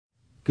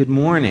Good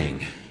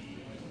morning.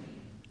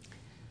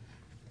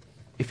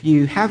 If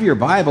you have your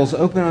Bibles,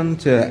 open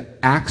to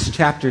Acts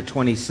chapter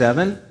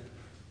 27.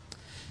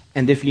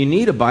 And if you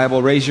need a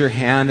Bible, raise your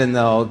hand and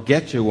they'll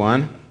get you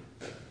one.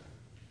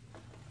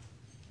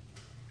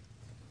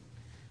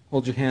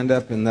 Hold your hand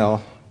up and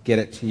they'll get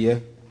it to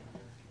you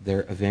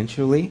there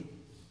eventually.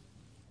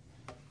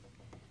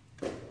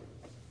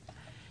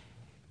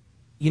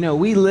 You know,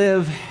 we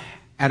live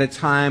at a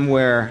time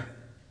where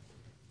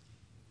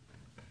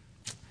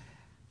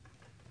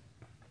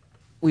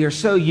we are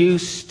so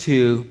used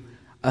to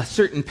a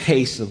certain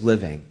pace of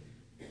living.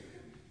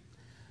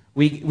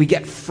 We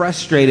get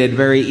frustrated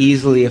very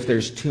easily if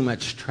there's too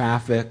much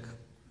traffic,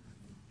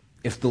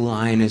 if the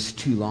line is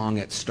too long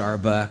at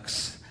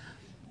Starbucks,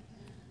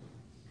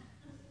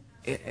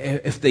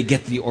 if they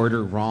get the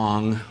order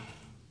wrong,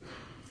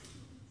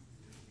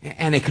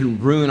 and it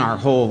can ruin our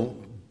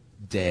whole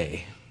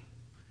day,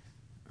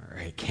 or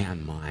it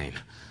can mine.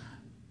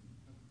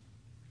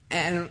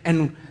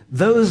 And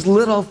those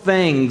little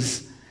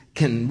things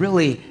can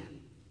really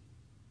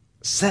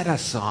set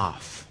us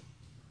off.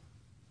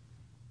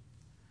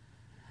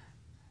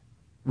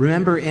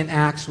 Remember in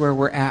Acts where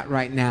we're at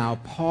right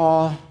now,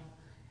 Paul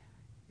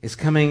is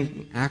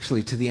coming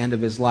actually to the end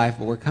of his life,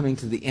 but we're coming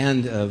to the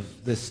end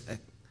of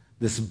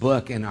this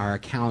book in our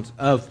account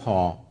of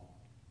Paul.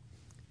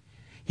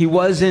 He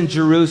was in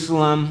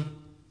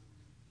Jerusalem.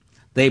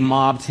 They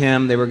mobbed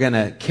him. They were going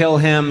to kill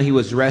him. He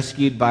was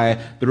rescued by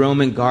the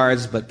Roman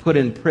guards, but put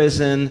in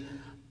prison.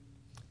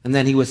 And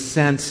then he was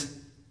sent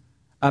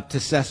up to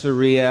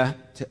Caesarea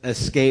to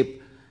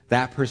escape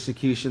that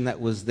persecution that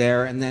was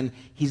there. And then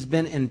he's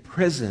been in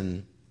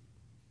prison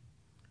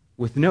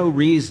with no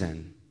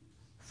reason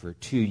for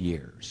 2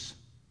 years.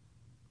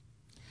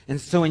 And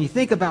so when you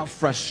think about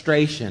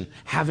frustration,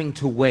 having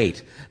to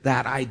wait,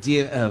 that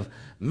idea of,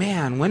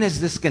 man, when is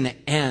this going to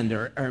end?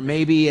 Or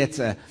maybe it's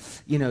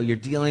you're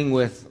dealing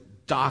with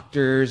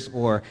doctors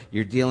or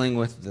you're dealing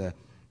with the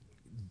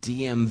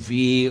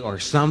DMV or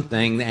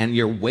something, and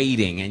you're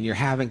waiting and you're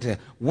having to,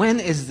 when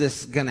is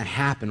this going to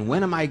happen?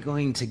 When am I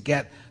going to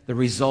get the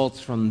results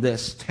from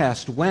this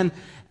test? When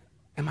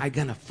am I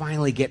going to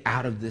finally get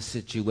out of this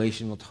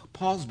situation? Well,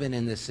 Paul's been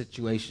in this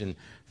situation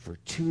for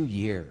 2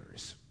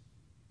 years.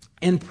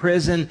 In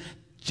prison,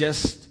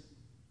 just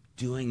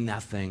doing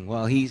nothing.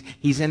 Well,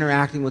 he's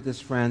interacting with his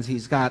friends.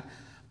 He's got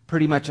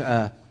pretty much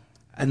a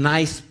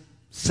nice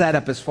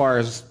setup as far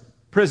as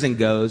prison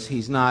goes.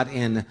 He's not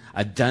in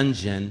a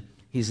dungeon.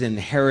 He's in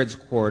Herod's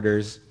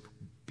quarters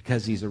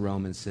because he's a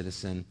Roman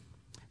citizen.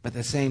 But at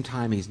the same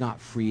time, he's not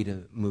free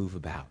to move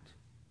about.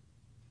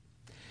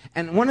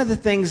 And one of the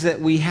things that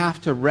we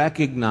have to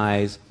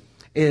recognize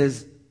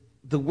is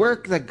the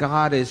work that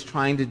God is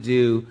trying to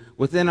do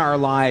within our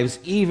lives,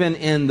 even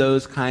in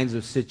those kinds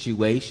of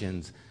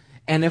situations.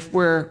 And if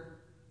we're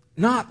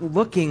not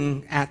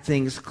looking at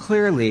things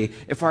clearly,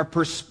 if our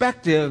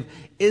perspective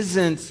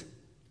isn't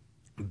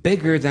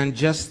bigger than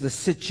just the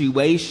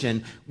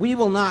situation, we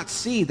will not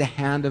see the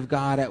hand of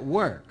God at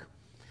work.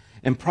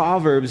 In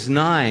Proverbs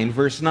 9,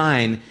 verse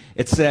 9,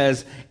 it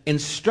says,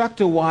 "Instruct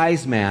a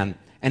wise man,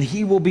 and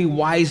he will be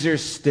wiser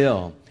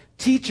still.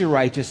 Teach a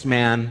righteous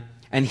man,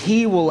 and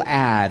he will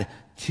add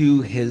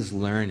to his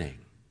learning."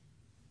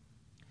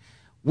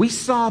 We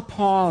saw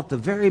Paul at the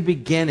very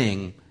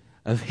beginning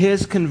of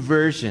his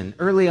conversion,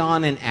 early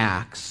on in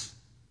Acts,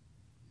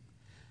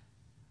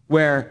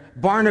 where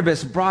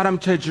Barnabas brought him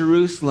to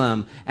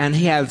Jerusalem, and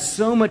he had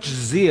so much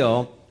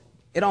zeal,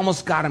 it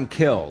almost got him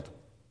killed.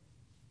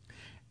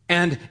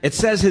 And it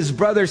says his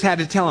brothers had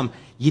to tell him,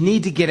 "You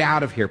need to get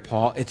out of here,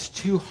 Paul. It's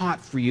too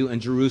hot for you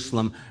in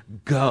Jerusalem.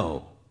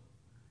 Go.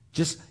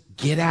 Just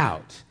get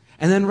out."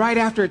 And then right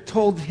after it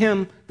told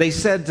him, they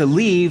said to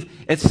leave,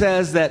 it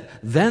says that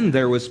then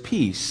there was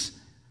peace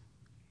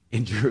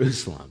in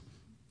Jerusalem.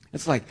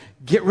 It's like,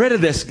 get rid of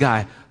this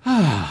guy.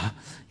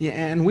 Yeah,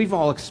 and we've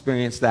all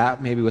experienced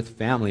that, maybe with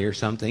family or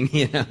something,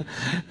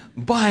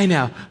 Bye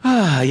now.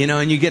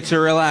 And you get to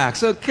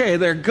relax. Okay,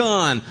 they're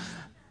gone.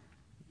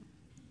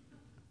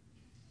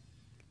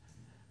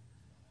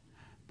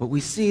 But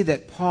we see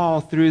that Paul,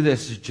 through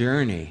this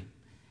journey,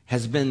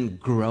 has been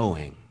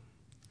growing.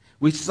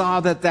 We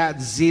saw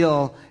that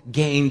zeal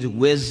gained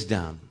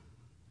wisdom,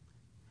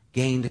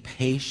 gained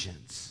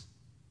patience.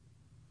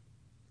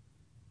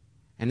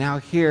 And now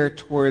here,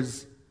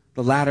 towards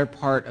the latter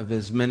part of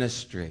his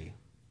ministry,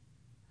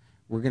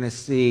 we're going to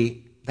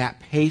see that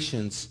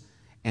patience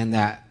and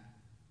that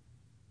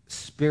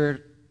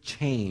spirit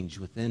change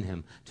within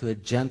him to a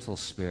gentle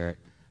spirit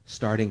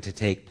starting to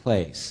take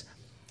place.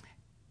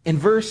 In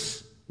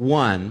verse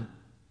 1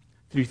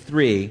 through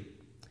 3,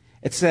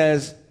 it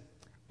says,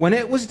 "When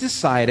it was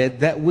decided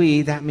that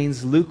we," that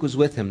means Luke was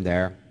with him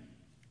there,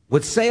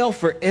 "would sail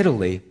for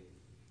Italy,"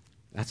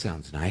 that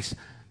sounds nice,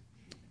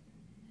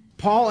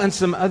 "Paul and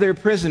some other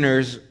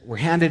prisoners were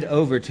handed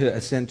over to a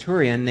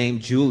centurion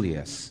named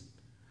Julius,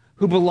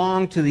 who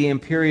belonged to the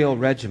imperial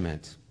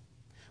regiment.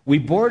 We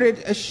boarded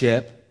a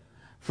ship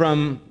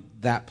from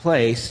that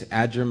place,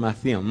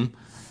 Adramyttium,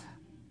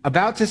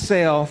 about to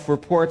sail for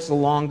ports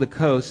along the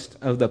coast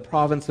of the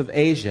province of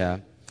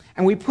Asia,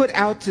 and we put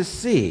out to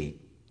sea.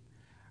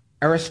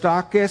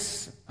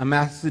 Aristarchus, a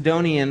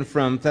Macedonian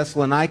from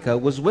Thessalonica,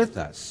 was with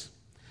us.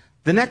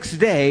 The next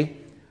day,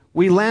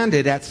 we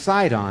landed at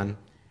Sidon,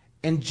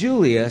 and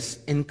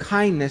Julius, in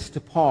kindness to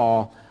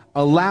Paul,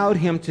 allowed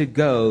him to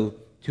go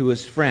to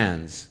his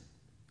friends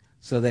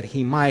so that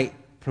he might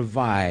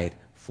provide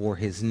for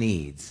his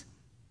needs.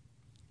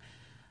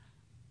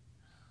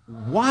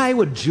 Why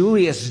would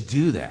Julius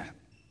do that?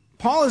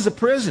 Paul is a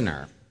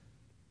prisoner.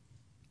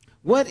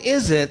 What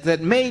is it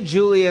that made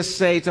Julius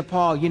say to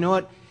Paul, you know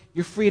what,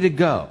 you're free to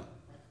go.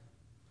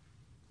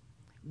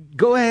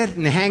 Go ahead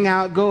and hang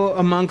out, go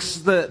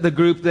amongst the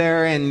group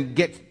there and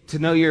get to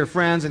know your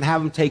friends and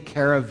have them take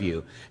care of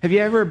you. Have you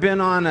ever been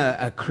on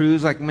a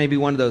cruise, like maybe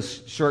one of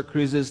those short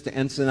cruises to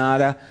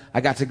Ensenada?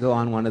 I got to go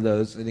on one of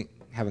those. I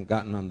haven't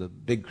gotten on the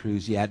big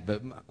cruise yet,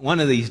 but one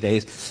of these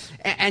days.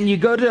 And you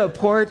go to a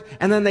port,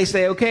 and then they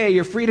say, okay,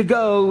 you're free to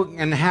go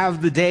and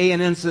have the day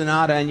in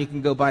Ensenada, and you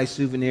can go buy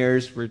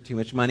souvenirs for too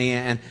much money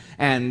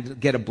and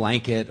get a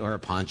blanket or a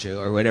poncho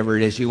or whatever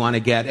it is you want to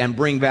get and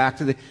bring back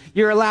to the...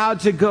 You're allowed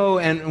to go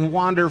and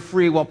wander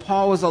free. Well,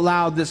 Paul was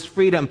allowed this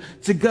freedom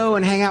to go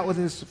and hang out with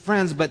his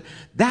friends, but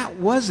that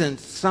wasn't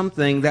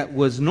something that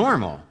was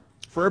normal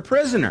for a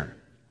prisoner.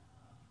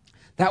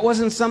 That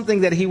wasn't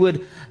something that he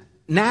would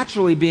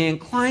naturally be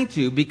inclined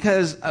to,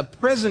 because a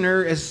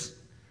prisoner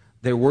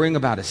they're worrying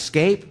about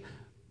escape,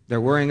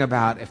 they're worrying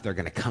about if they're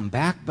going to come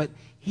back, but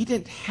he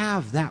didn't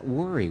have that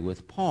worry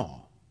with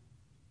Paul.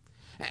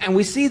 And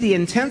we see the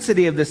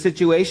intensity of the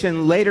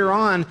situation later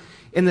on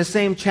in the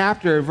same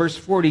chapter, verse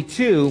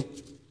 42.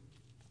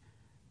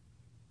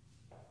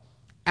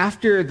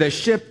 After the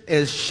ship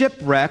is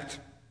shipwrecked,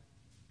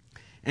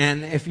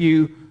 and if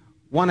you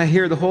want to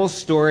hear the whole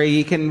story,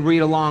 you can read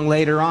along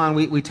later on.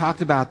 We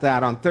talked about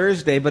that on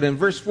Thursday, but in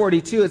verse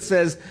 42 it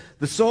says,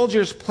 the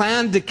soldiers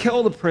planned to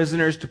kill the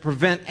prisoners to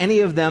prevent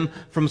any of them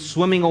from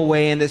swimming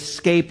away and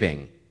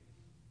escaping.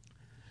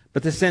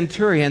 But the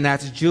centurion,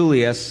 that's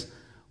Julius,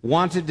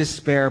 wanted to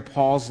spare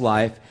Paul's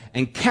life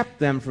and kept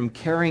them from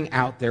carrying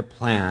out their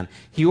plan.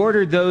 He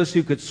ordered those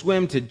who could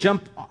swim to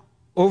jump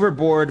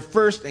overboard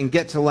first and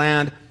get to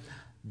land.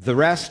 The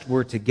rest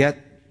were to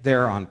get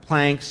there on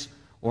planks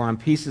or on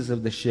pieces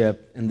of the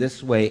ship, and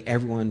this way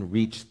everyone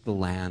reached the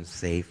land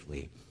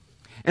safely.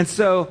 And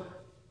so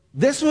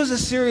this was a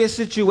serious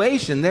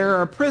situation. There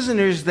are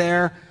prisoners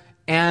there,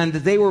 and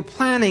they were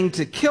planning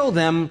to kill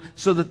them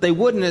so that they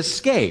wouldn't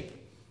escape.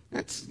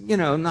 That's,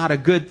 not a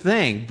good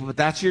thing, but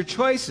that's your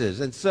choices.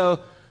 And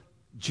so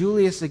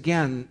Julius,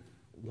 again,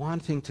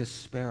 wanting to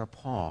spare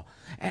Paul.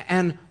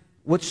 And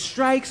what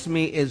strikes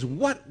me is,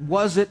 what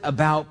was it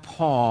about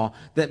Paul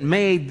that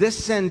made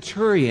this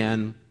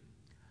centurion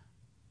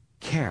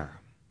care?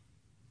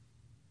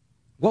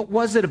 What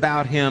was it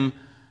about him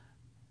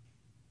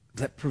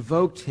that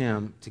provoked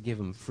him to give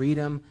him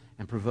freedom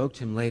and provoked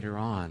him later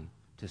on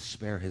to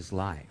spare his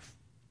life?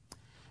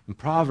 In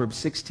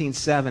Proverbs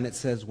 16:7 it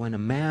says, when a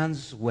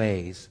man's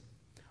ways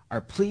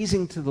are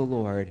pleasing to the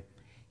Lord,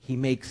 he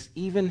makes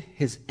even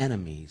his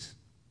enemies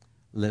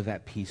live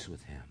at peace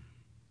with him.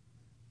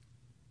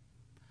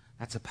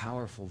 That's a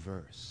powerful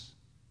verse.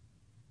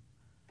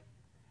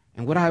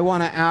 And what I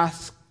want to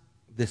ask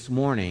this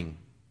morning,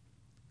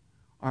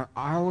 are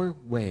our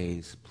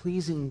ways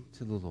pleasing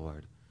to the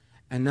Lord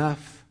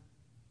enough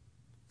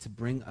to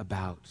bring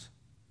about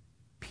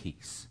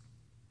peace,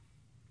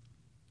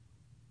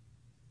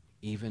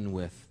 even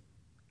with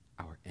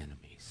our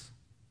enemies?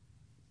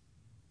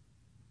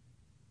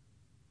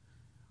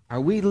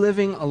 Are we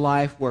living a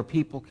life where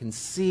people can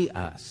see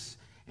us?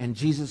 And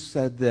Jesus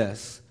said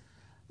this,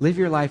 live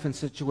your life in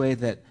such a way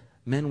that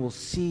men will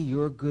see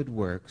your good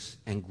works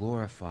and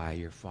glorify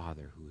your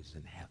Father who is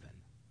in heaven.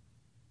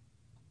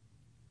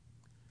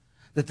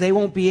 That they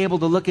won't be able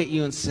to look at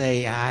you and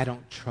say, I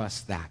don't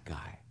trust that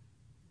guy.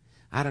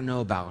 I don't know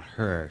about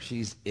her.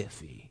 She's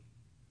iffy.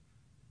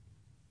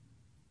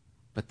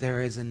 But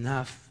there is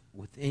enough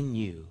within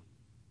you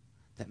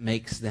that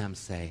makes them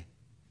say,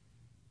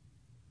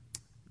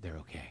 they're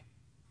okay.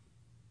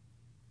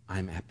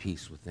 I'm at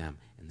peace with them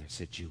in their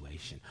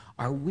situation.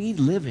 Are we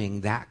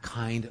living that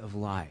kind of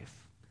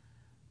life?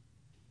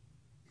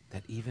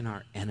 That even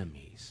our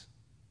enemies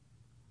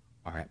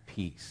are at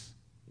peace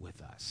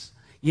with us.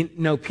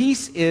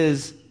 Peace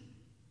is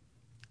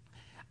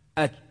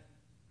a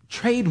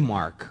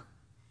trademark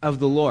of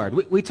the Lord.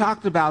 We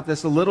talked about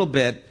this a little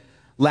bit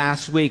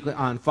last week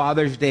on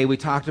Father's Day. We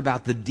talked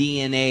about the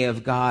DNA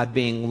of God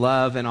being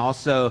love and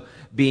also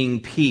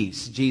being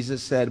peace.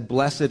 Jesus said,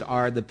 blessed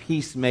are the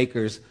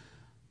peacemakers,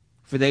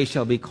 for they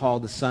shall be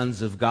called the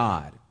sons of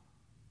God.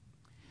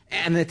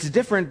 And it's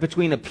different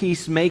between a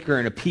peacemaker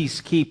and a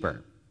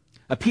peacekeeper.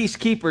 A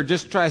peacekeeper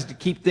just tries to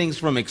keep things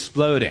from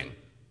exploding.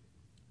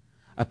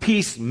 A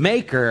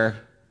peacemaker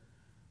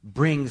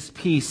brings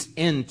peace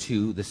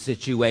into the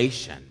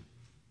situation.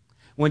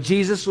 When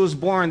Jesus was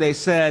born, they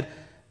said,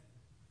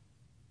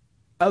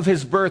 of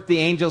his birth, the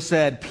angel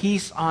said,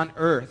 peace on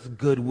earth,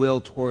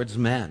 goodwill towards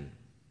men.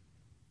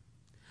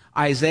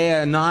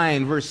 Isaiah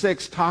 9, verse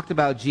 6, talked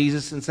about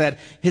Jesus and said,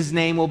 his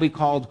name will be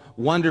called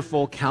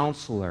Wonderful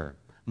Counselor,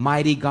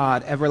 Mighty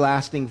God,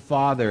 Everlasting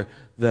Father,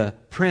 the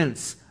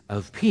Prince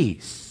of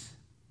Peace.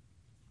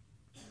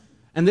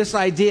 And this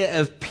idea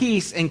of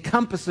peace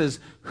encompasses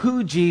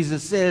who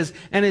Jesus is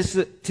and is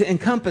to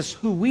encompass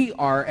who we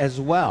are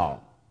as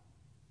well.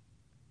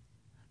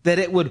 That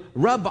it would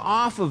rub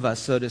off of us,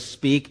 so to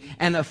speak,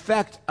 and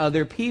affect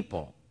other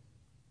people.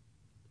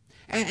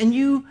 And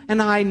you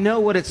and I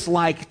know what it's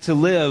like to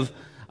live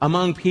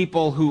among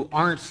people who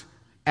aren't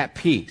at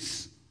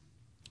peace.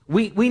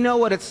 We know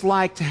what it's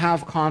like to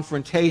have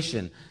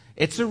confrontation.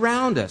 It's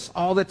around us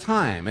all the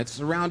time.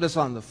 It's around us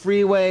on the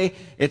freeway.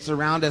 It's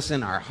around us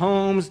in our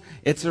homes.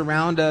 It's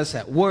around us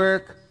at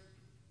work.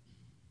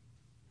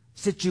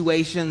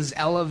 Situations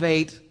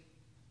elevate.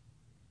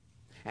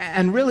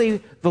 And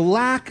really, the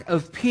lack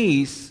of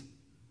peace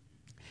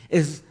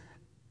is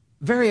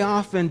very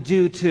often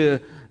due to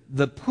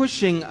the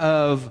pushing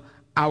of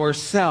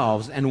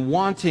ourselves and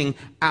wanting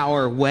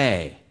our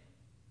way.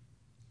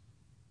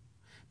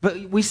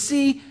 But we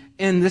see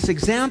in this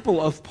example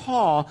of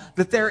Paul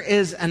that there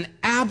is an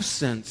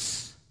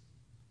absence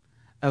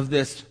of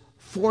this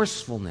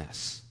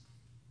forcefulness.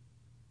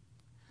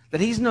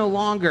 That he's no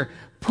longer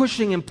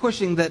pushing and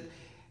pushing, that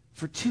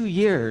for 2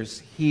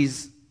 years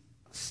he's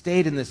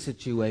stayed in this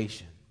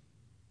situation.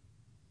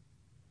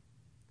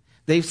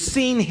 They've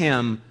seen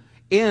him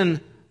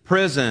in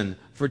prison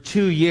for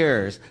 2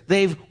 years.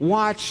 They've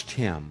watched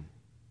him.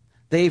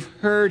 They've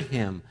heard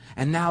him.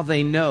 And now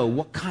they know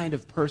what kind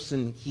of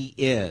person he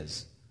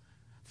is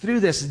through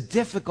this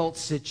difficult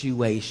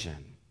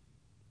situation.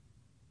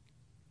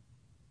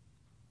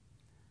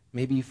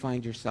 Maybe you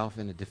find yourself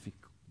in a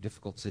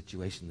difficult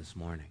situation this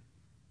morning.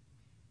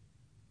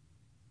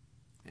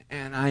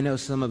 And I know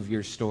some of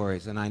your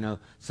stories, and I know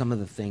some of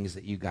the things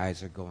that you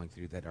guys are going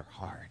through that are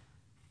hard.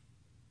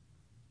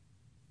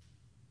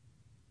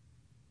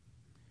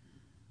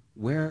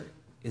 Where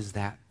is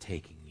that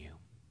taking you?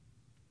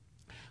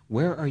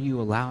 Where are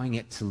you allowing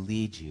it to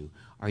lead you?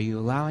 Are you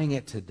allowing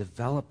it to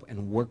develop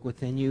and work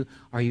within you?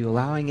 Are you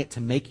allowing it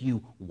to make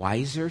you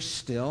wiser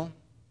still?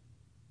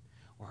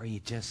 Or are you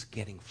just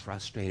getting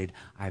frustrated?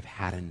 I've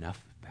had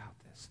enough about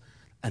this.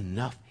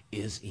 Enough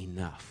is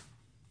enough.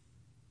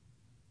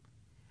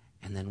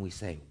 And then we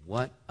say,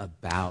 what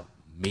about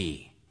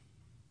me?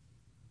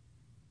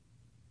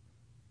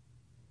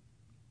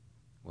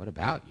 What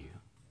about you?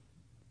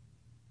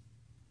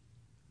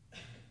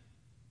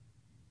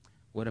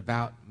 What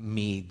about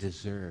me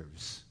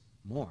deserves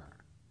more?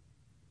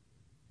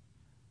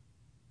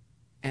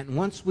 And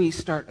once we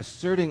start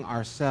asserting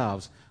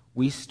ourselves,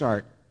 we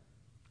start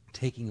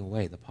taking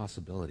away the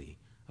possibility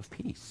of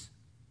peace.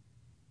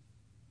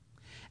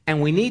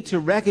 And we need to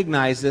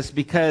recognize this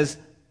because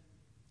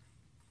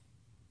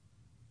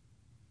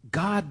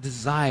God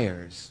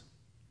desires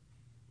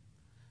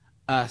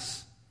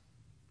us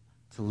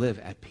to live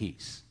at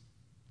peace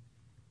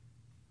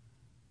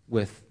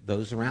with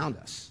those around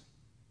us,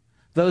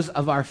 those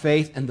of our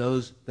faith and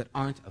those that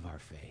aren't of our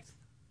faith.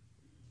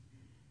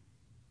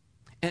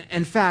 And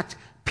in fact,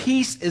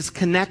 peace is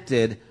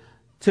connected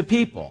to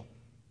people.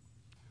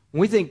 When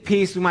we think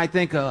peace, we might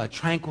think of a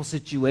tranquil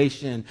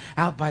situation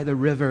out by the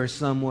river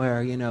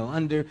somewhere,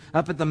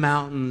 up at the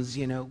mountains,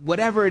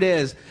 whatever it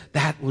is,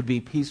 that would be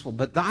peaceful.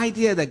 But the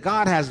idea that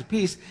God has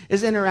peace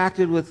is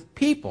interacted with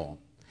people.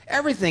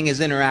 Everything is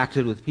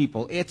interacted with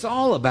people. It's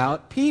all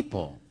about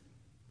people.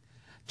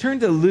 Turn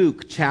to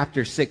Luke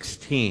chapter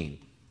 16.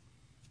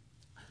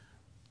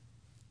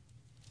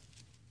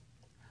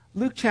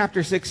 Luke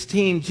chapter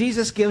 16,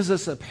 Jesus gives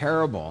us a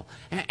parable.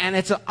 And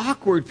it's an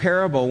awkward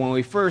parable when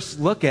we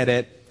first look at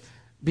it,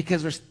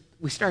 because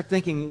we start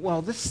thinking,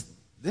 well, this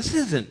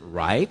isn't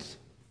right.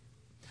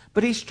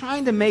 But he's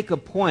trying to make a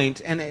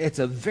point, and it's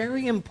a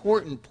very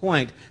important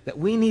point that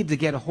we need to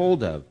get a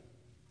hold of.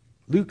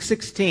 Luke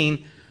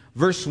 16,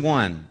 verse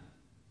 1.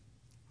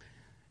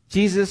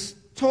 Jesus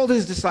told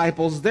his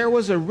disciples, there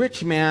was a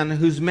rich man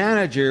whose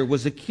manager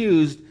was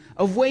accused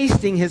of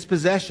wasting his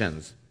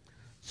possessions.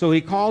 So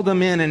he called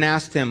him in and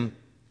asked him,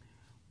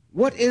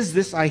 what is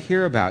this I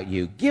hear about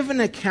you? Give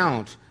an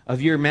account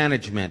of your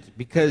management,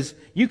 because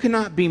you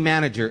cannot be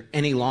manager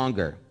any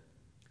longer.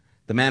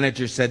 The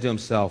manager said to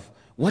himself,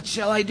 what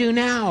shall I do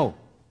now?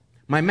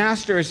 My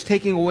master is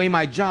taking away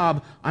my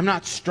job. I'm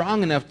not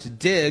strong enough to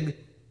dig,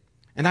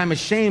 and I'm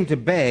ashamed to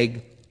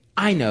beg.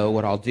 I know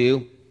what I'll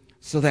do,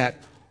 so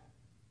that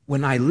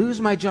when I lose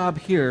my job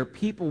here,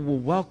 people will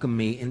welcome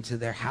me into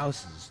their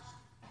houses.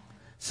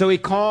 So he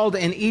called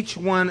in each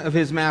one of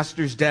his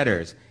master's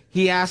debtors.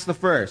 He asked the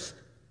first,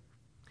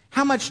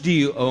 how much do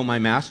you owe my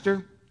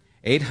master?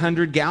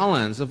 800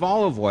 gallons of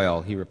olive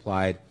oil, he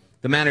replied.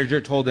 The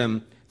manager told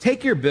him,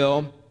 take your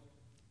bill,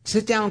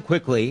 sit down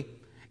quickly,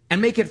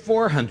 and make it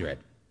 400.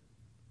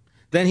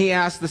 Then he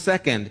asked the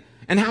second,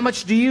 and how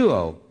much do you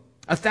owe?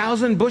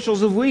 1,000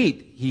 bushels of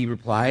wheat, he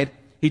replied.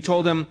 He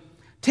told him,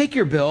 take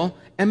your bill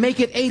and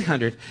make it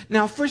 800.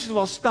 Now, first of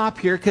all, stop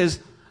here, because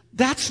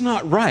that's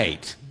not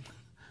right.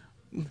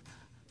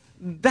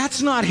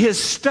 That's not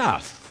his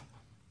stuff.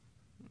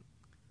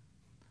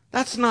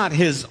 That's not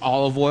his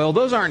olive oil.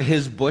 Those aren't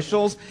his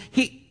bushels.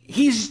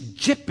 He's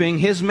gypping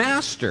his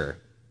master.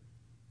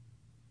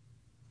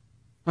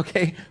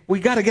 Okay, we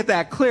got to get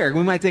that clear.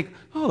 We might think,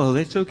 oh,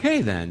 that's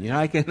okay then.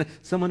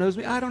 Someone owes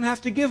me. I don't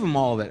have to give him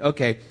all of it.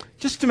 Okay,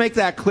 just to make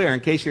that clear in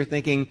case you're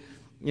thinking,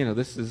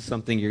 this is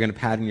something you're going to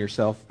pattern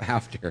yourself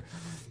after.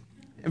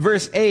 In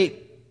verse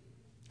 8,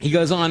 he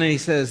goes on and he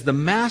says, the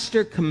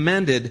master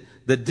commended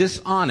the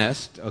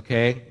dishonest,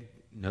 okay,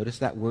 notice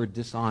that word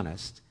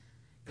dishonest,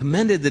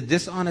 commended the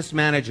dishonest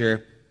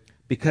manager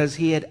because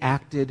he had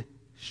acted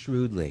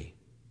shrewdly.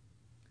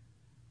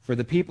 For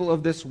the people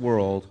of this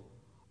world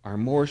are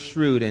more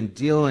shrewd in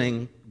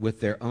dealing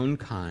with their own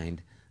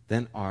kind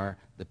than are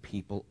the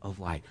people of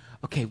light.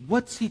 Okay,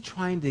 what's he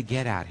trying to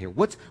get at here?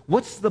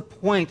 What's the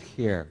point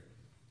here?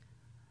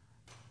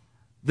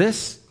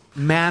 This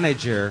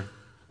manager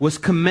was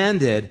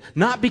commended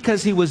not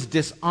because he was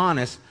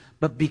dishonest,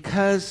 but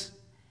because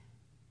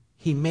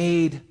he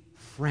made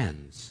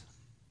friends.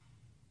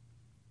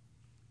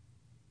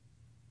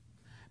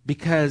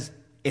 Because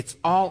it's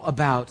all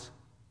about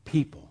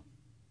people.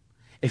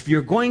 If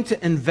you're going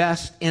to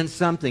invest in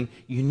something,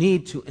 you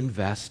need to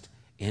invest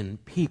in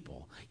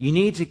people. You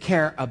need to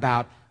care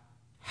about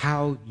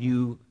how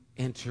you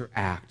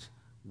interact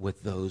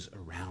with those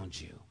around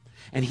you.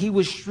 And he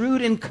was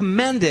shrewd and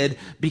commended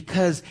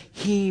because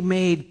he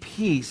made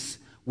peace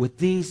with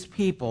these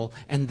people,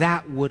 and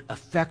that would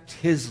affect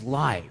his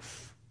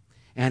life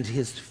and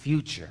his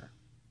future.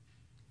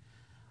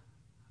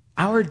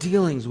 Our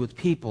dealings with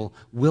people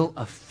will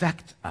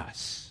affect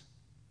us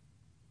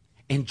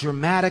in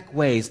dramatic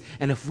ways.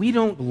 And if we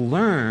don't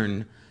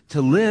learn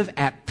to live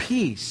at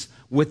peace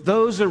with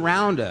those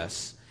around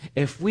us,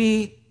 if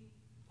we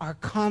are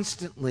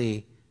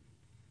constantly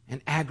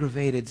an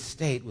aggravated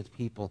state with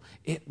people,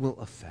 it will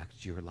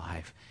affect your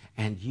life.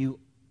 And you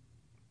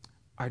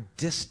are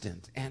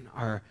distant and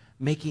are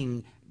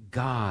making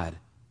God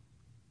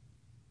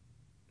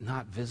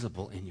not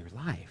visible in your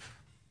life.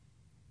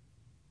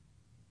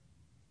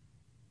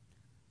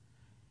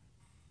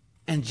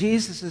 And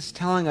Jesus is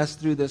telling us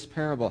through this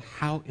parable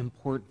how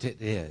important it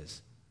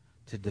is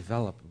to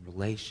develop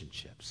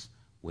relationships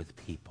with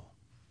people.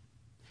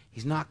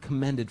 He's not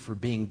commended for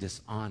being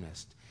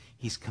dishonest.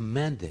 He's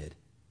commended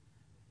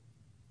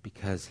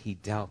because he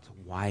dealt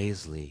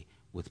wisely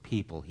with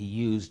people. He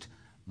used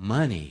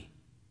money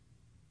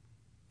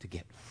to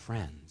get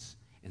friends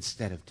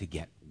instead of to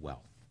get wealth.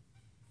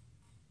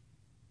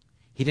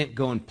 He didn't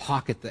go and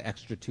pocket the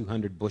extra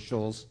 200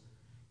 bushels.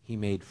 He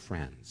made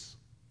friends.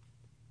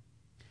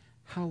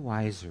 How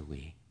wise are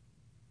we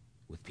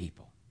with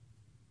people?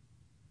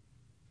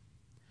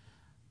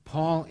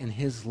 Paul, in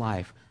his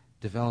life,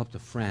 developed a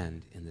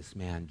friend in this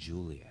man,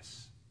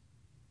 Julius.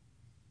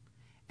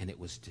 And it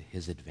was to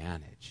his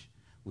advantage.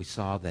 We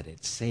saw that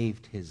it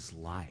saved his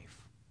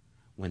life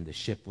when the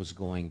ship was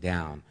going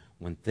down,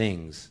 when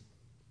things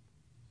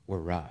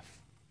were rough.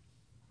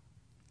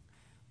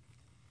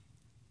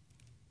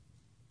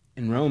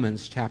 In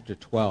Romans chapter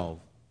 12,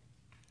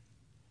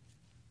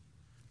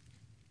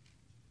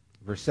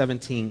 verse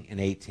 17 and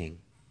 18,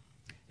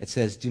 it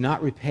says, "Do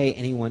not repay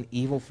anyone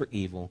evil for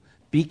evil.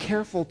 Be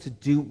careful to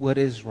do what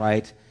is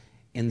right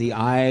in the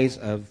eyes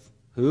of"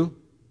 who?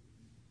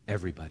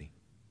 Everybody.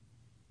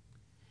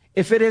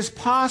 "If it is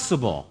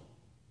possible,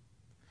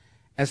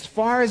 as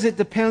far as it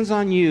depends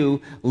on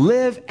you,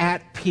 live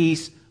at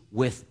peace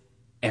with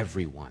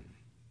everyone."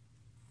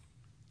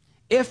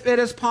 If it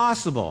is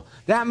possible.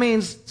 That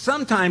means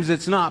sometimes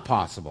it's not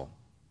possible.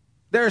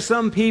 There are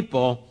some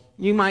people,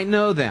 you might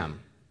know them.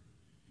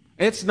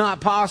 It's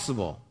not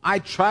possible. I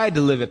tried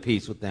to live at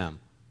peace with them,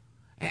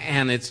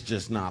 and it's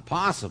just not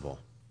possible.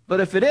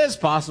 But if it is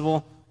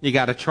possible, you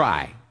got to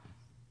try.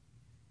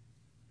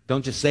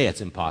 Don't just say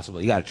it's impossible.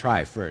 You got to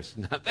try first.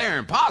 They're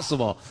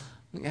impossible.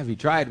 Have you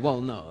tried?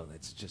 Well, no,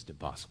 it's just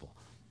impossible.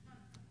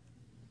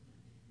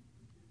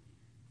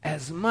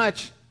 As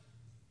much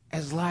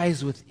as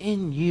lies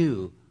within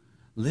you,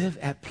 live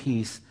at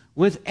peace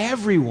with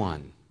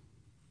everyone.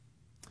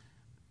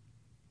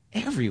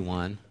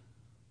 Everyone?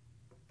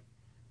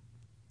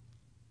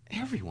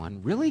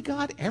 Everyone? Really,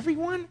 God?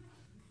 Everyone?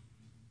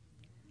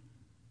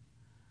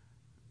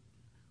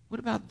 What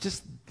about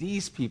just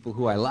these people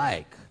who I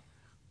like?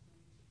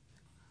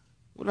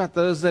 What about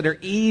those that are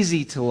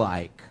easy to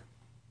like?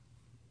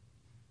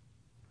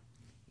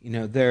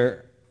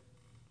 There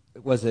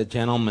was a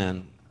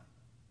gentleman,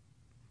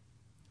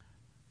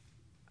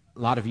 a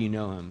lot of you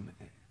know him.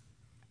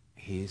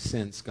 He's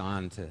since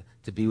gone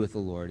to be with the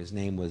Lord. His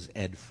name was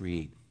Ed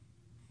Freed.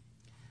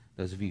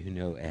 Those of you who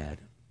know Ed.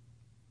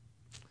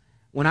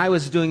 When I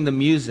was doing the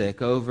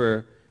music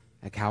over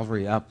at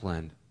Calvary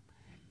Upland,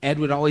 Ed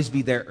would always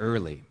be there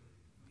early.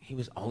 He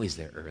was always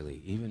there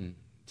early, even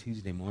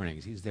Tuesday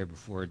mornings. He was there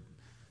before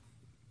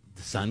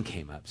the sun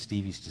came up.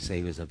 Steve used to say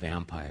he was a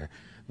vampire.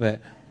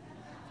 But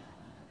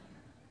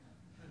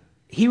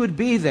he would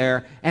be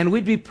there, and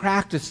we'd be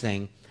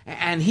practicing,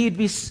 and he'd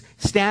be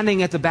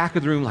standing at the back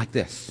of the room like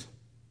this.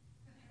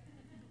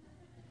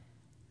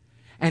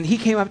 And he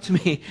came up to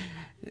me,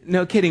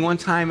 no kidding, one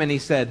time, and he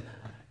said,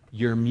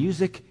 your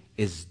music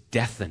is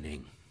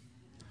deafening.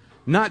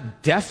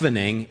 Not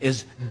deafening,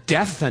 is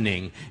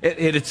deafening.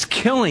 It's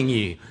killing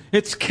you.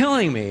 It's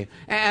killing me.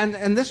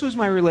 And this was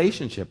my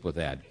relationship with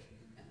Ed.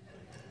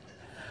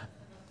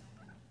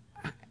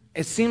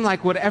 It seemed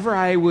like whatever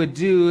I would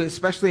do,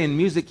 especially in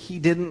music, he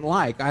didn't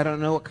like. I don't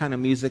know what kind of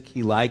music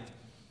he liked.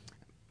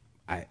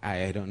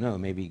 I don't know,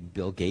 maybe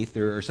Bill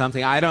Gaither or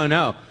something. I don't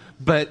know.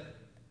 But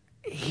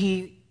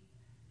he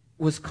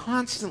was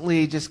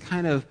constantly just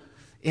kind of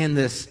in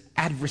this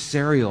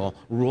adversarial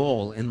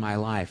role in my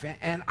life.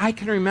 And I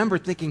can remember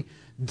thinking,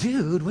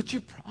 dude, what's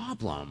your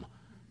problem?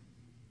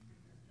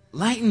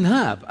 Lighten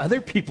up. Other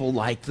people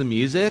like the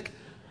music.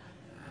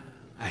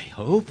 I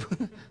hope.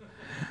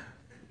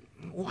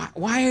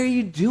 Why are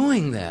you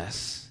doing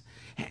this?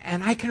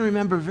 And I can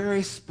remember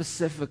very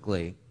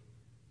specifically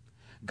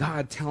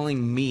God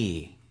telling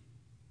me,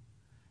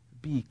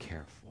 be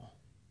careful.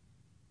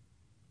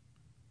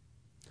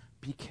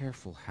 Be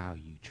careful how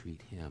you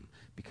treat him,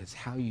 because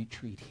how you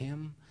treat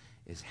him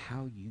is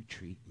how you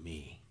treat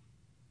me.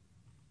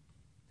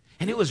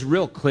 And it was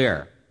real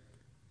clear.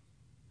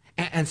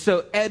 And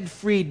so Ed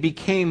Fried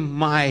became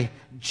my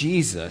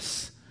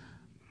Jesus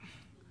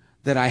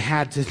that I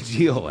had to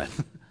deal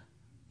with.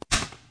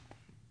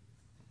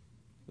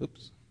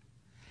 Oops.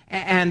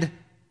 And,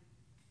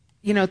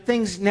 you know,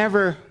 things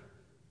never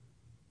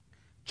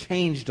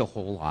changed a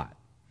whole lot.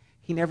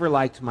 He never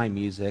liked my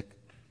music,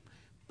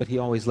 but he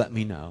always let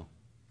me know.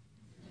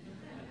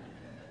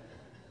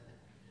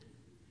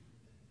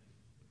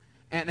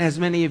 And as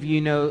many of you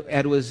know,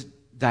 Ed was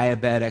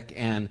diabetic,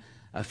 and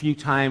a few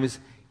times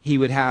he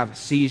would have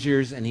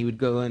seizures, and he would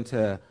go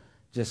into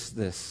just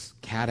this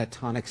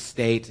catatonic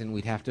state, and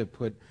we'd have to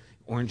put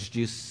orange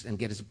juice and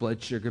get his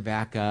blood sugar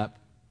back up.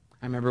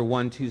 I remember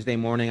one Tuesday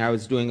morning I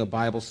was doing a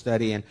Bible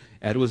study, and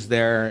Ed was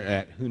there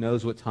at who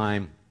knows what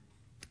time.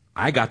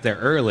 I got there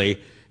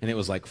early, and it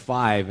was like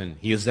 5, and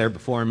he was there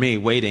before me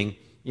waiting,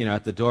 you know,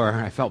 at the door.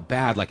 I felt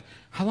bad, like,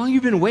 how long have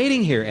you been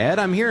waiting here, Ed?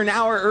 I'm here an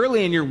hour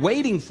early, and you're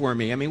waiting for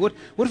me. I mean, what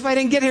if I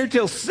didn't get here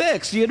till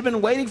 6? You'd have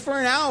been waiting for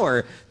an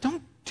hour.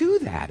 Don't do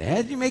that,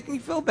 Ed. You make me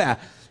feel bad.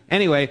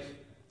 Anyway,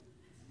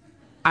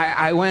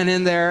 I went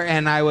in there,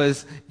 and I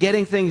was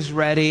getting things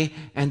ready,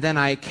 and then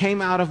I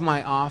came out of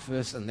my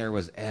office, and there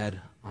was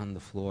Ed on the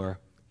floor.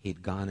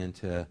 He'd gone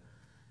into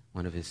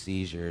one of his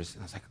seizures,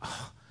 and I was like,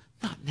 oh,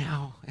 not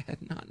now, Ed,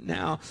 not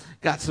now.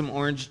 Got some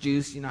orange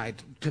juice, you know, I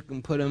took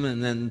him, put him,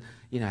 and then,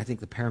 you know, I think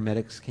the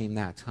paramedics came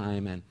that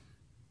time, and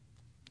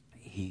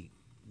he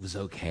was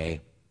okay.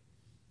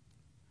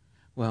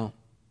 Well,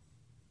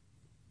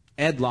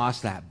 Ed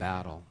lost that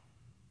battle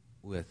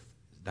with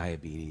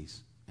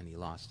diabetes, and he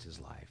lost his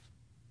life.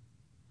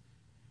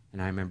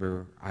 And I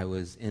remember I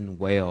was in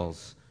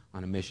Wales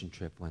on a mission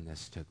trip when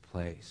this took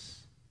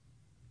place.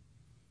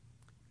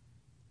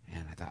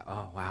 And I thought,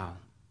 oh, wow,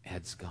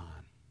 Ed's gone.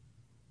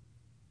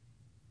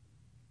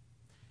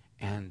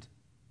 And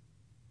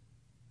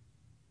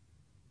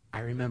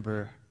I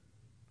remember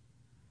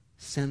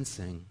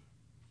sensing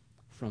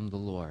from the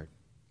Lord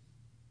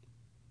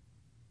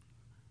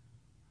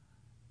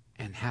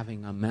and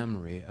having a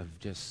memory of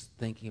just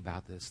thinking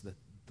about this that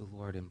the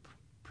Lord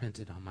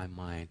imprinted on my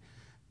mind.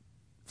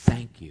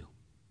 Thank you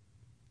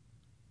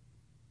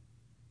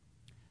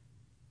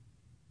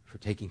for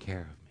taking care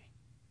of me.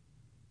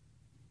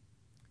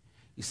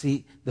 You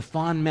see, the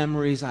fond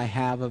memories I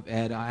have of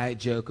Ed, I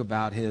joke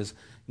about his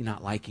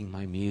not liking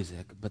my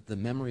music, but the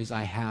memories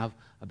I have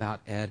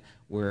about Ed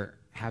were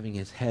having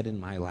his head in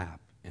my lap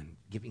and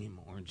giving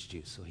him orange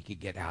juice so he could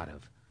get out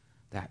of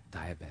that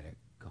diabetic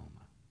coma.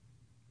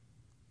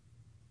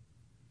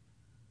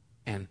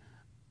 And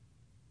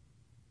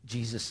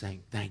Jesus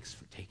saying, thanks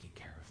for taking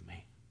care of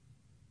me.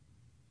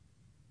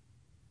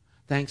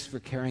 Thanks for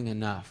caring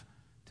enough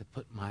to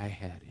put my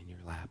head in your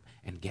lap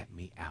and get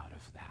me out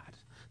of that.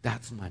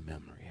 That's my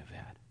memory of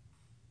Ed.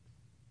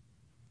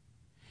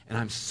 And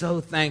I'm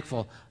so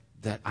thankful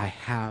that I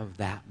have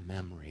that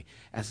memory.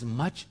 As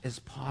much as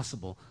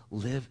possible,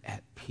 live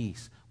at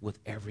peace with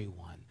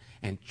everyone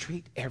and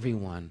treat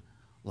everyone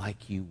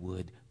like you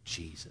would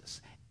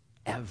Jesus.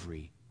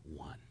 Everyone.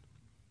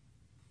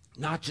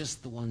 Not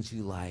just the ones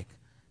you like,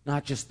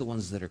 not just the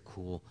ones that are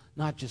cool,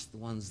 not just the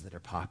ones that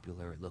are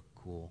popular, look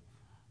cool.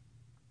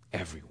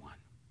 Everyone.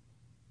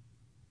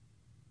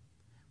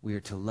 We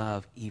are to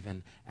love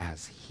even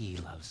as he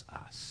loves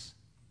us.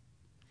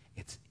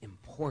 It's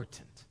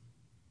important,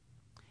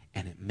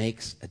 and it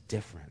makes a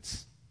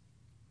difference.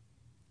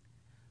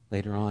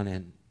 Later on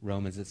in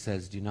Romans it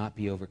says, do not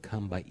be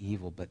overcome by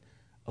evil, but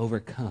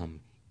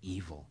overcome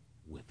evil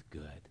with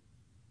good.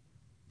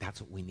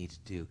 That's what we need to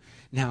do.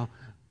 Now,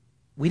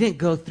 we didn't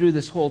go through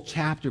this whole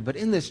chapter, but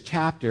in this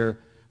chapter,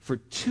 for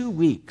 2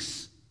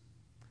 weeks,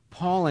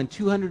 Paul and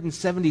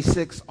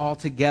 276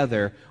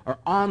 altogether are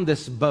on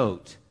this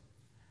boat,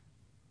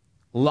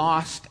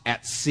 lost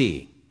at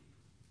sea,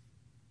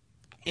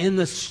 in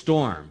the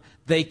storm.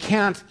 They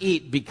can't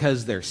eat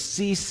because they're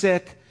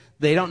seasick.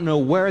 They don't know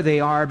where they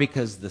are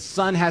because the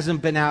sun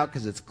hasn't been out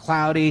because it's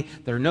cloudy.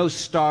 There are no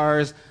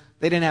stars.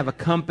 They didn't have a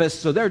compass,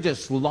 so they're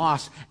just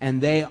lost,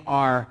 and they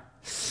are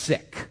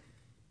sick.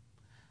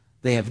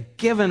 They have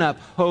given up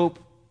hope.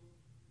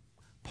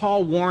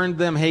 Paul warned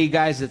them, hey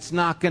guys, it's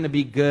not going to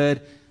be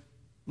good.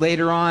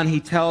 Later on, he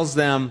tells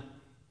them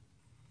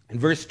in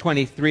verse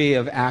 23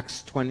 of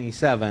Acts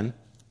 27,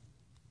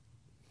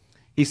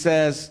 he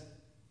says,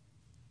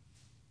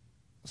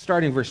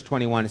 starting verse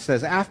 21, it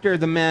says, after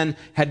the men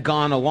had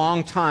gone a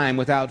long time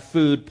without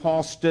food,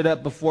 Paul stood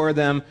up before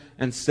them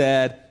and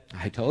said,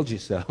 I told you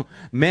so.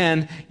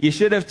 Men, you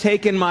should have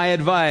taken my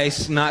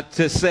advice not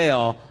to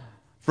sail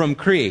from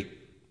Crete.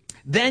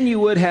 Then you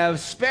would have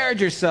spared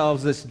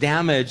yourselves this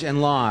damage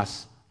and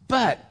loss.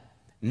 But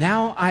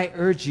now I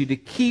urge you to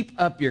keep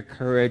up your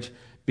courage,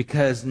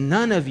 because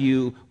none of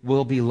you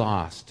will be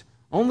lost.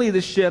 Only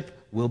the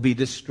ship will be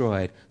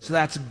destroyed. So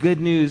that's good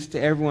news to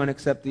everyone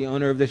except the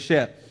owner of the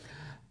ship.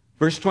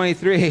 Verse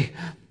 23,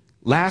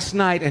 last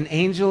night an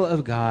angel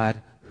of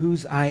God,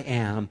 whose I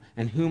am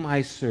and whom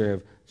I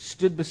serve,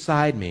 stood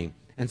beside me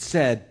and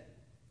said,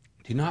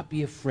 do not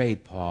be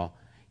afraid, Paul.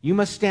 You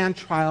must stand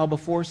trial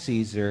before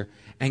Caesar,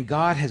 and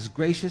God has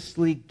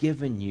graciously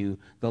given you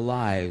the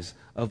lives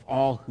of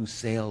all who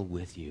sail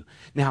with you.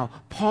 Now,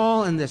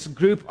 Paul and this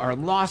group are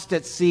lost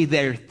at sea.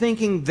 They're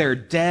thinking they're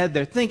dead.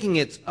 They're thinking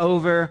it's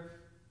over.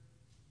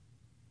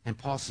 And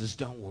Paul says,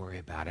 don't worry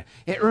about it.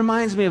 It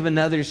reminds me of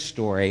another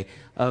story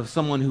of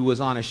someone who was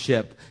on a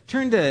ship.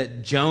 Turn to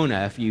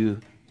Jonah if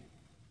you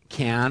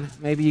can.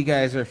 Maybe you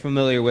guys are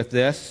familiar with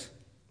this.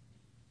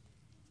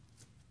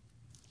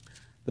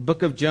 The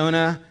book of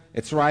Jonah,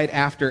 it's right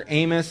after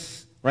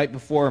Amos, right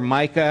before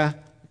Micah,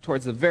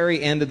 towards the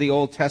very end of the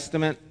Old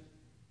Testament.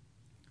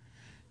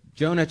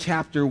 Jonah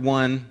chapter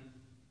 1,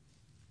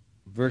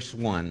 verse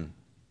 1.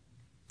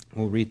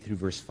 We'll read through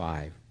verse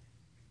 5.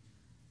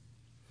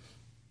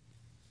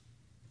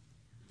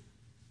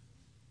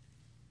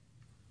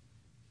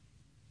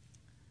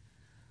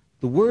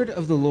 The word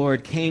of the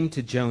Lord came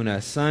to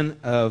Jonah, son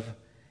of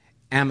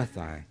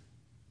Amittai.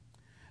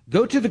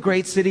 Go to the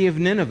great city of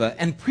Nineveh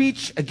and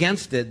preach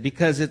against it,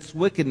 because its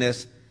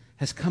wickedness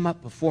has come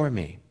up before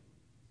me.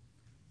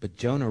 But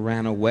Jonah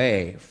ran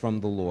away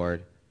from the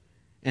Lord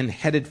and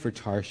headed for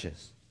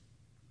Tarshish.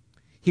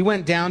 He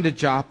went down to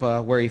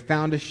Joppa, where he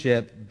found a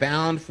ship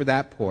bound for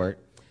that port.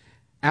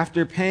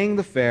 After paying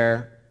the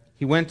fare,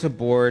 he went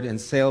aboard and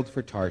sailed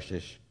for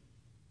Tarshish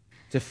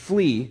to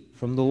flee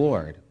from the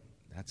Lord.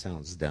 That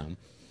sounds dumb.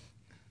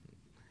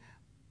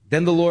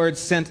 Then the Lord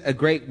sent a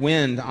great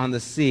wind on the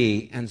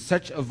sea, and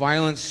such a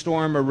violent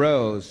storm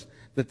arose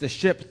that the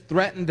ship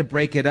threatened to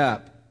break it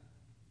up.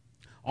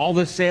 All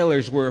the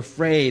sailors were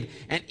afraid,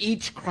 and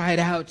each cried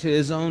out to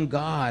his own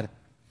God.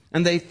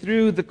 And they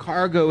threw the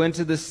cargo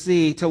into the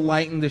sea to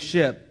lighten the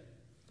ship.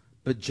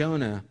 But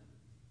Jonah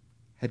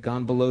had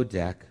gone below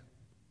deck,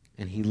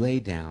 and he lay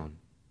down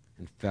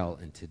and fell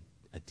into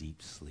a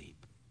deep sleep.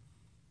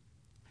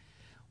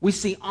 We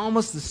see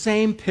almost the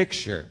same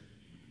picture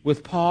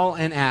with Paul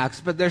and Acts,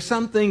 but there's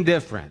something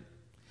different.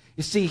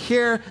 You see,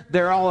 here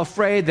they're all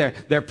afraid.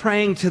 They're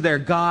praying to their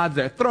God.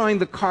 They're throwing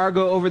the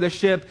cargo over the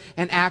ship.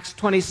 In Acts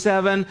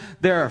 27,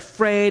 they're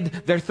afraid.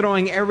 They're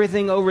throwing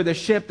everything over the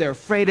ship. They're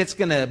afraid it's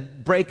going to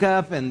break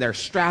up, and they're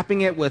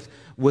strapping it with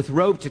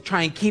rope to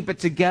try and keep it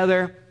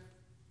together.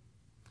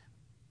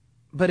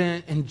 But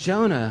in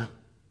Jonah's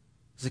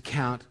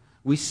account,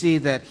 we see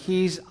that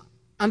he's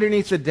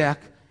underneath the deck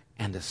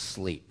and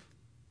asleep.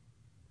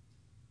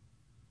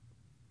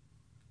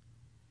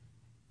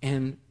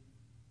 In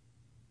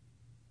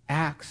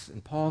Acts,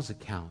 in Paul's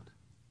account,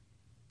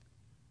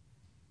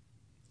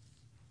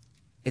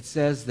 it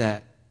says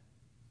that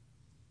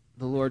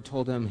the Lord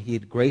told him he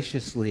had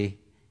graciously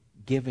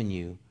given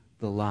you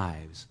the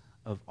lives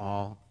of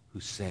all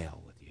who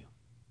sail with you.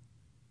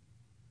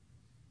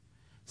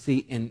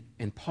 See,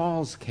 in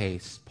Paul's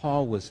case,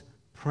 Paul was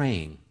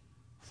praying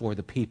for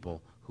the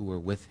people who were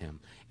with him.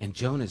 In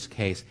Jonah's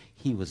case,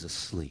 he was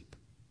asleep.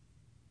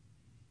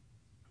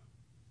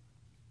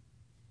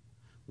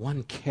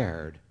 One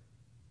cared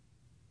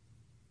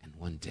and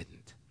one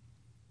didn't.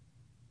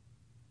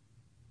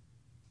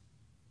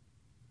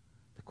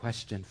 The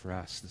question for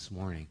us this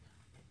morning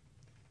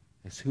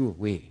is, who are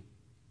we?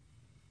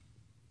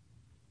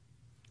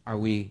 Are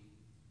we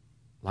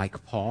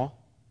like Paul,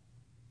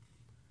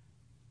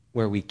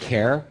 where we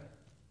care,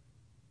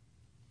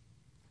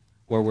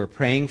 where we're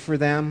praying for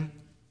them?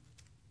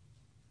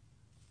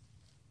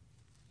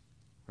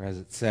 Or as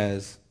it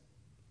says,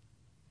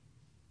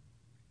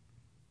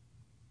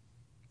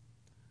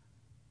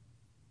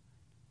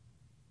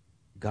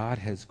 God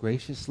has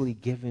graciously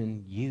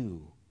given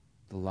you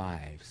the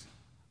lives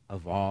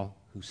of all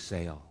who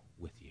sail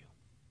with you.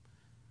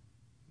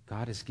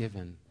 God has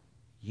given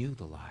you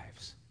the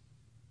lives.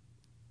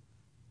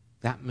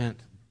 That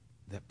meant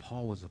that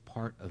Paul was a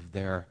part of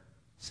their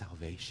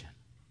salvation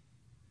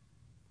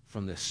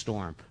from this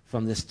storm,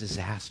 from this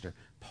disaster.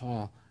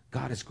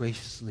 God has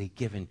graciously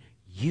given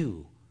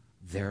you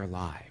their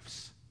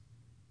lives.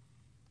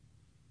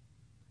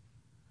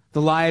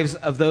 The lives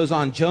of those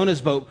on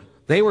Jonah's boat,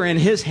 they were in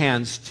his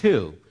hands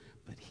too,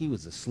 but he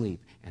was asleep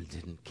and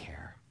didn't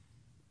care.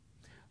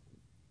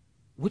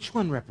 which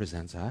one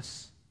represents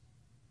us?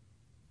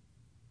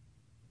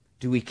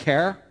 Do we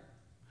care?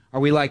 Are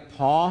we like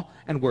Paul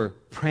and we're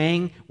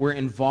praying, we're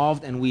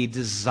involved, and we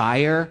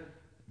desire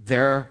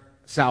their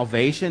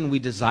salvation, we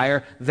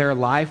desire their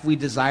life, we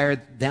desire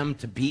them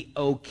to be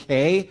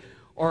okay?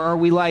 Or are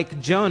we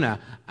like Jonah?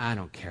 I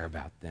don't care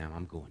about them,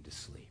 I'm going to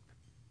sleep.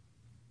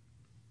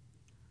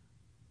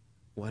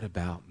 What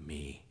about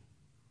me?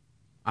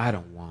 I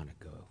don't want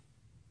to go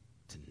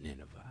to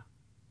Nineveh.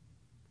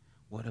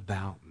 What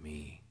about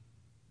me?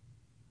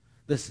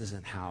 This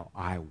isn't how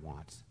I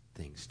want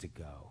things to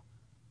go.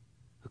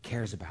 Who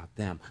cares about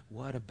them?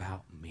 What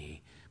about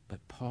me? But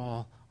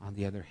Paul, on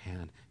the other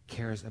hand,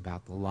 cares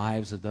about the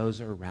lives of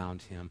those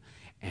around him.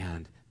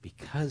 And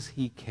because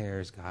he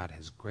cares, God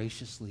has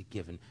graciously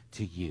given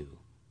to you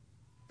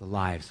the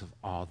lives of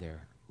all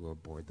there who are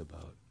aboard the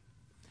boat.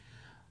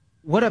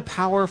 What a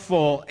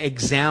powerful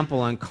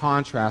example and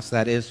contrast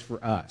that is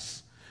for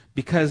us.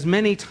 Because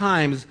many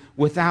times,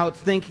 without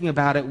thinking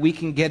about it, we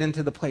can get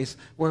into the place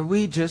where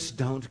we just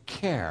don't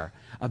care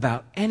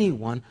about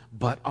anyone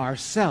but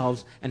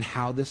ourselves and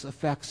how this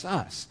affects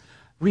us.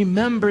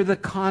 Remember the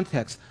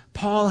context.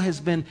 Paul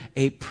has been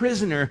a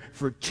prisoner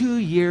for 2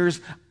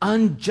 years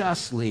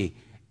unjustly.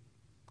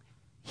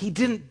 He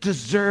didn't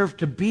deserve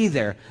to be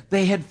there.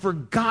 They had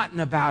forgotten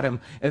about him.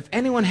 If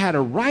anyone had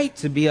a right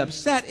to be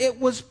upset, it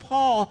was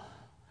Paul.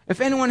 If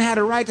anyone had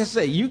a right to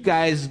say, you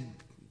guys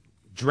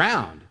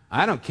drowned,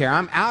 I don't care,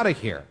 I'm out of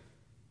here.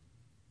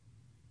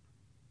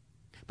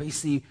 But you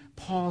see,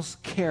 Paul's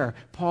care,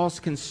 Paul's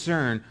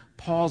concern,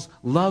 Paul's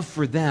love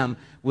for them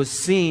was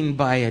seen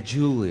by a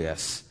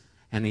Julius.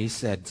 And he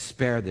said,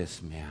 spare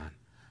this man.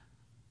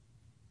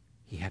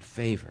 He had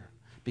favor.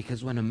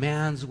 Because when a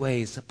man's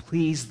ways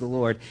please the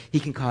Lord, he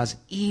can cause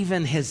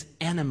even his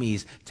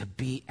enemies to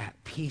be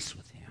at peace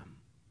with him.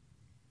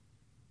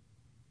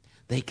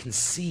 They can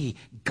see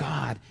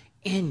God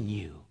in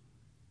you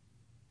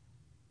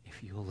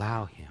if you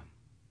allow him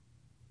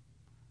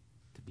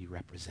to be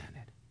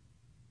represented.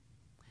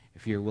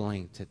 If you're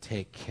willing to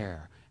take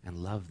care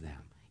and love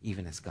them,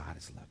 even as God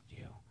has loved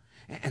you.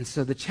 And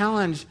so the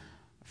challenge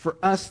for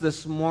us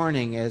this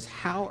morning is,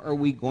 how are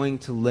we going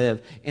to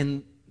live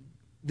in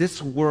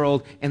this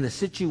world and the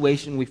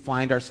situation we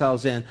find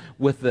ourselves in,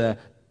 with the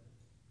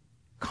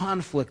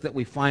conflict that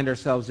we find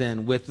ourselves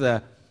in, with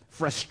the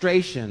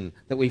frustration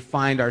that we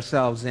find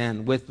ourselves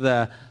in, with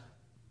the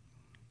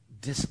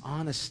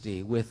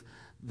dishonesty, with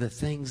the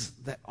things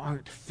that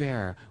aren't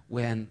fair,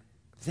 when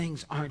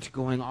things aren't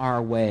going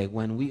our way,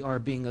 when we are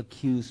being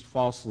accused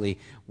falsely,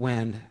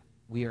 when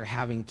we are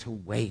having to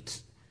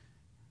wait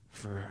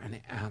for an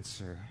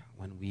answer,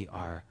 when we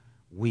are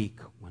weak,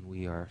 when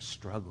we are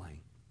struggling.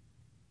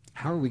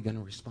 How are we going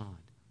to respond?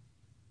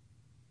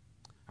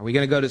 Are we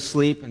going to go to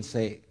sleep and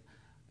say,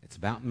 it's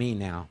about me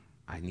now,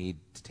 I need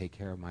to take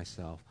care of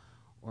myself?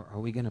 Or are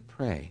we going to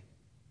pray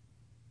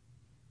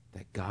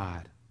that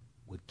God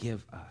would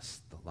give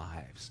us the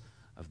lives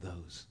of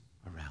those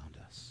around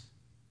us?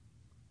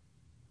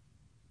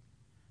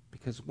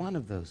 Because one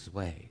of those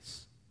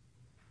ways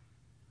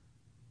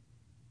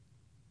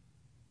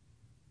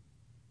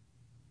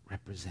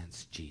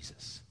represents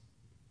Jesus,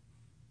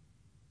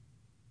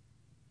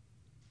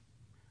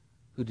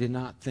 who did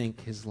not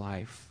think his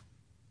life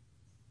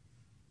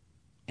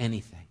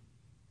anything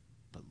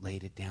but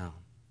laid it down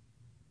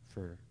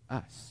for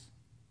us.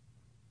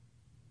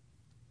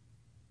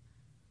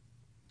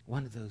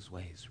 One of those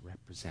ways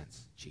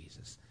represents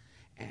Jesus.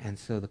 And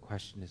so the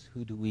question is,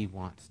 who do we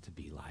want to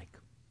be like?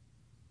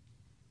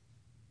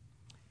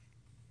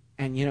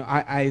 And, you know,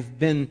 I've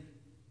been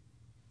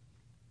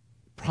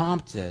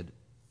prompted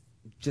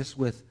just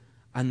with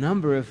a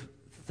number of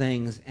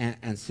things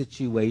and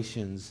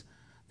situations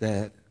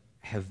that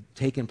have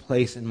taken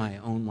place in my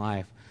own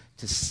life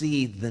to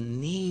see the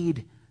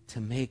need to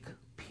make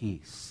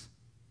peace.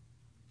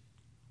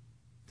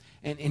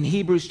 And in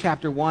Hebrews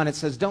chapter 1, it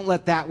says, don't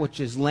let that which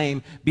is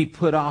lame be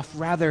put off,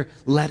 rather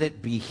let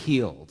it be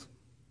healed.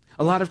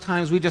 A lot of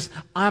times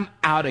I'm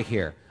out of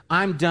here.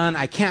 I'm done.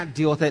 I can't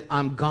deal with it.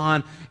 I'm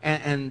gone.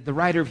 And the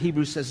writer of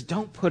Hebrews says,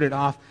 don't put it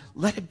off.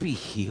 Let it be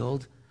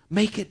healed.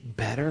 Make it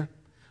better.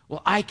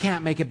 Well, I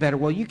can't make it better.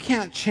 Well, you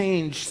can't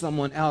change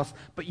someone else,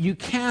 but you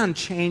can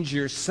change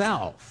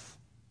yourself.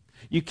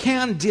 You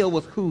can deal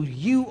with who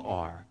you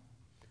are.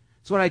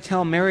 That's what I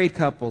tell married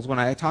couples when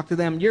I talk to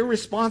them. You're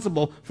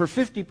responsible for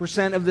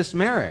 50% of this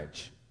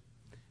marriage.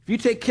 If you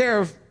take care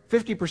of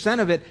 50%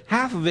 of it,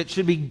 half of it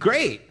should be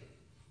great.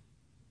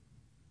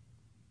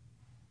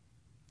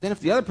 Then if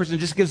the other person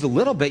just gives a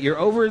little bit, you're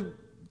over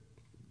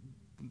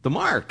the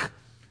mark.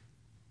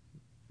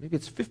 Maybe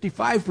it's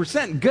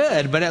 55%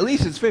 good, but at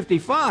least it's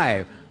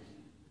 55.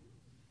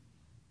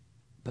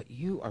 But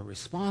you are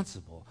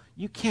responsible.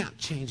 You can't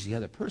change the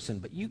other person,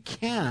 but you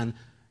can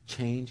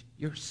change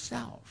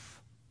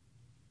yourself.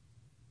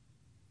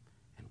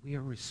 And we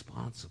are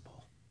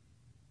responsible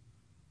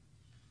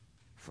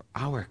for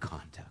our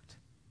conduct.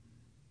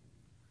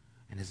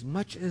 And as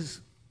much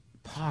as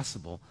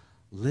possible,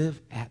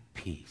 live at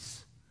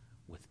peace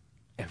with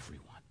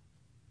everyone.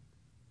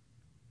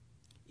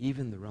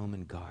 even the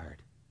Roman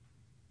guard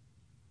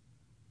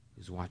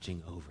who's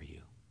watching over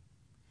you,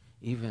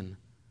 even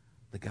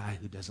the guy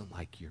who doesn't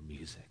like your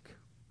music.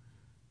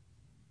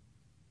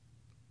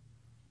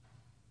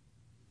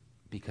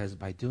 Because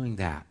by doing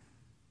that,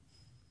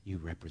 you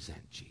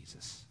represent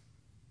Jesus.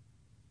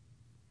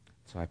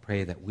 So I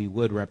pray that we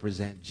would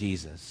represent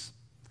Jesus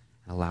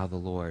and allow the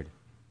Lord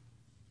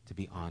to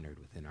be honored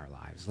within our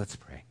lives. Let's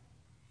pray.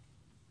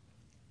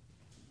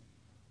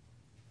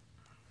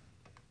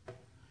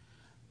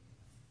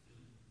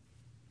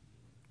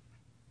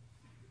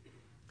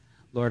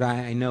 Lord,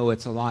 I know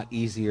it's a lot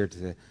easier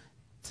to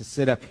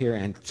sit up here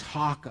and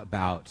talk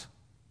about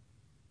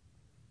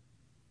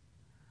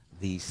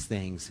these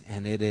things,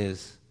 and it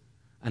is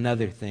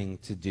another thing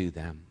to do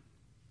them.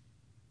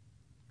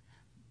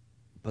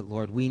 But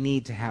Lord, we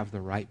need to have the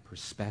right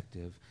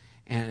perspective,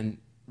 and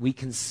we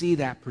can see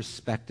that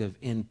perspective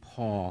in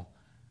Paul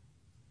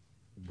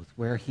with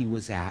where he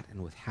was at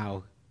and with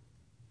how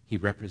he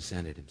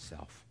represented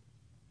himself.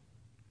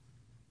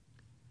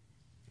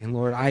 And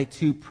Lord, I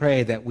too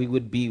pray that we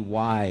would be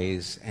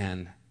wise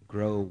and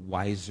grow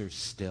wiser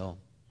still.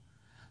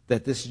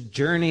 That this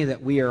journey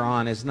that we are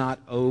on is not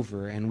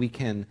over, and we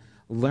can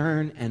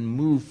learn and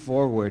move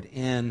forward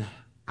in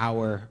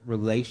our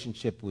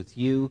relationship with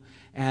you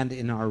and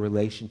in our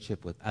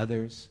relationship with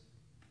others.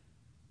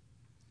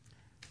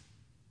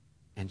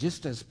 And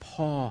just as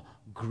Paul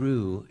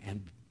grew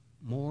and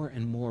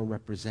more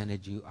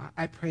represented you,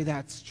 I pray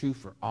that's true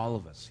for all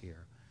of us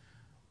here.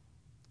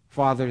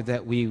 Father,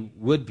 that we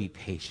would be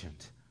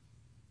patient.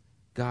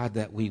 God,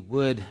 that we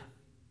would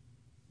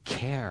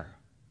care.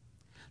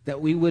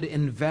 That we would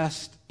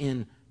invest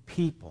in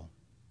people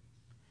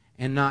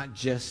and not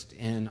just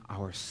in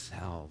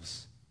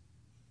ourselves.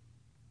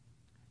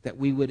 That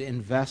we would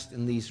invest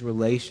in these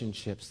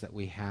relationships that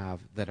we have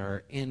that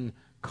are in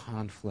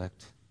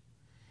conflict.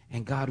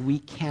 And God, we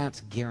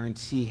can't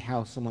guarantee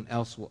how someone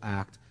else will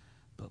act,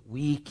 but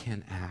we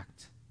can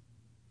act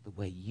the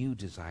way you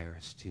desire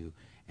us to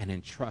and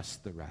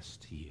entrust the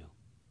rest to you.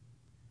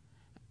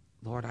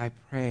 Lord, I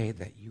pray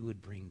that you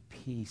would bring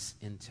peace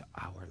into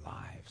our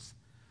lives.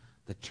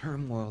 The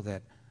turmoil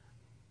that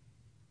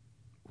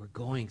we're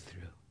going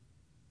through,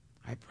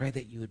 I pray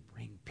that you would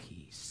bring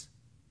peace.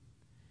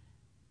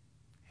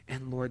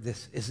 And Lord,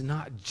 this is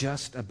not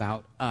just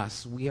about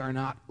us. We are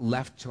not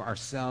left to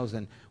ourselves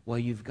and, well,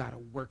 you've got to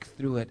work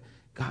through it.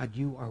 God,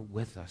 you are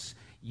with us.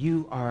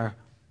 You are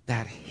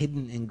that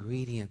hidden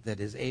ingredient that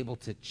is able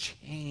to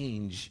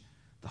change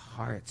the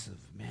hearts of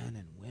men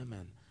and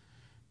women.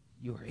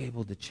 You are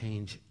able to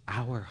change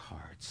our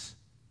hearts.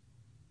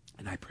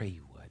 And I pray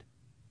you would.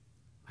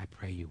 I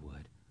pray you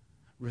would.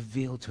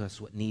 Reveal to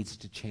us what needs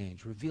to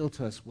change. Reveal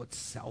to us what's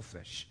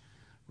selfish.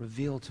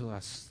 Reveal to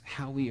us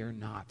how we are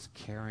not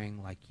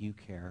caring like you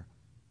care.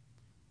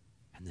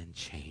 And then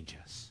change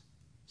us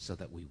so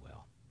that we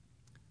will.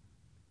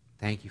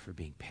 Thank you for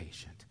being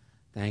patient.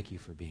 Thank you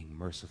for being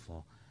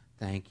merciful.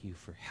 Thank you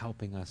for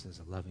helping us as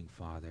a loving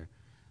Father.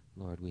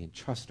 Lord, we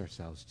entrust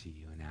ourselves to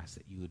you and ask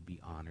that you would be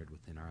honored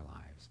within our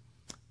lives.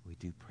 We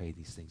do pray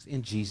these things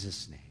in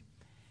Jesus' name.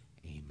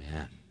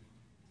 Amen.